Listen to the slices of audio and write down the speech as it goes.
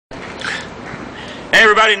Hey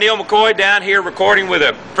everybody, Neal McCoy down here recording with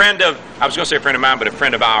a friend of, I was going to say a friend of mine, but a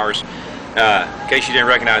friend of ours. In case you didn't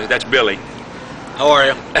recognize it, that's Billy. How are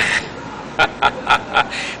you?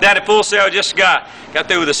 Down at Full Sail, just got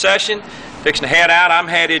through with the session. Fixing to head out. I'm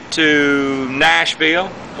headed to Nashville.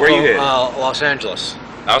 Where are you headed? Los Angeles.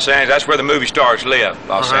 Los Angeles, that's where the movie stars live,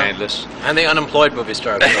 Los Angeles. And the unemployed movie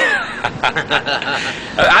stars. I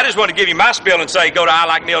just want to give you my spiel and say go to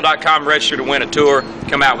ilikeneal.com, register to win a tour,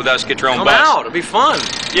 come out with us, get your own bus. Come out, it'll be fun.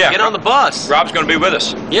 Yeah, get on the bus. Rob's going to be with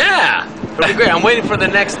us. Yeah, it'll be great. I'm waiting for the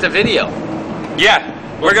next video. Yeah,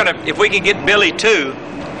 we're going to, if we can get Billy 2,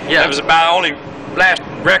 that was about the only last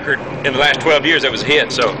record in the last 12 years that was a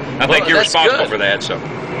hit, so I think you're responsible for that. So.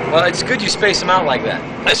 Well, it's good you space them out like that.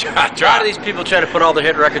 That's right. A lot of these people try to put all their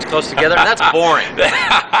hit records close together, and that's boring.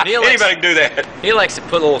 Anybody can do that. He likes to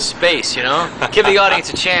put a little space, you know? Give the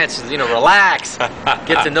audience a chance, you know, relax,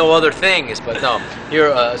 get to know other things. But no,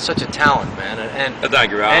 you're such a talent, man, and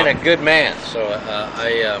thank you, Rob. And a good man. So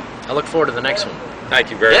I look forward to the next one. Thank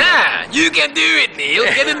you very much. Yeah, you can do it, Neal.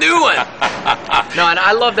 Get a new one. No, and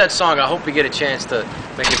I love that song. I hope we get a chance to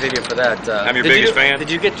make a video for that. I'm your biggest fan. Did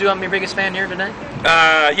you get to I'm Your Biggest Fan here today?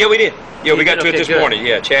 Yeah, we did. Yeah, we got to it this morning.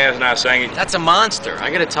 Yeah, Chaz and I sang it. That's a monster. I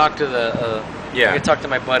got to talk to the. I got to talk to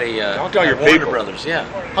my buddy. Don't tell your Warner people. Brothers. Yeah,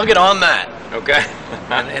 I'll get on that. Okay.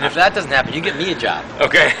 and if that doesn't happen, you get me a job.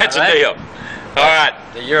 Okay, that's a deal. All right.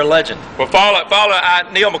 You're a legend. Well, follow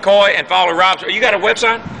Neal McCoy and follow Rob. You got a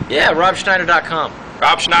website? Yeah, robschneider.com.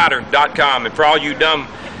 robschneider.com. And for all you dumb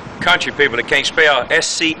country people that can't spell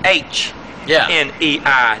SCHNEIDER.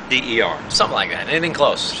 Something like that. Anything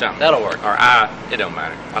close. Something. That'll work. Or it don't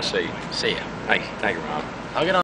matter. I'll see you. See ya. Thank you, Rob. I'll get on.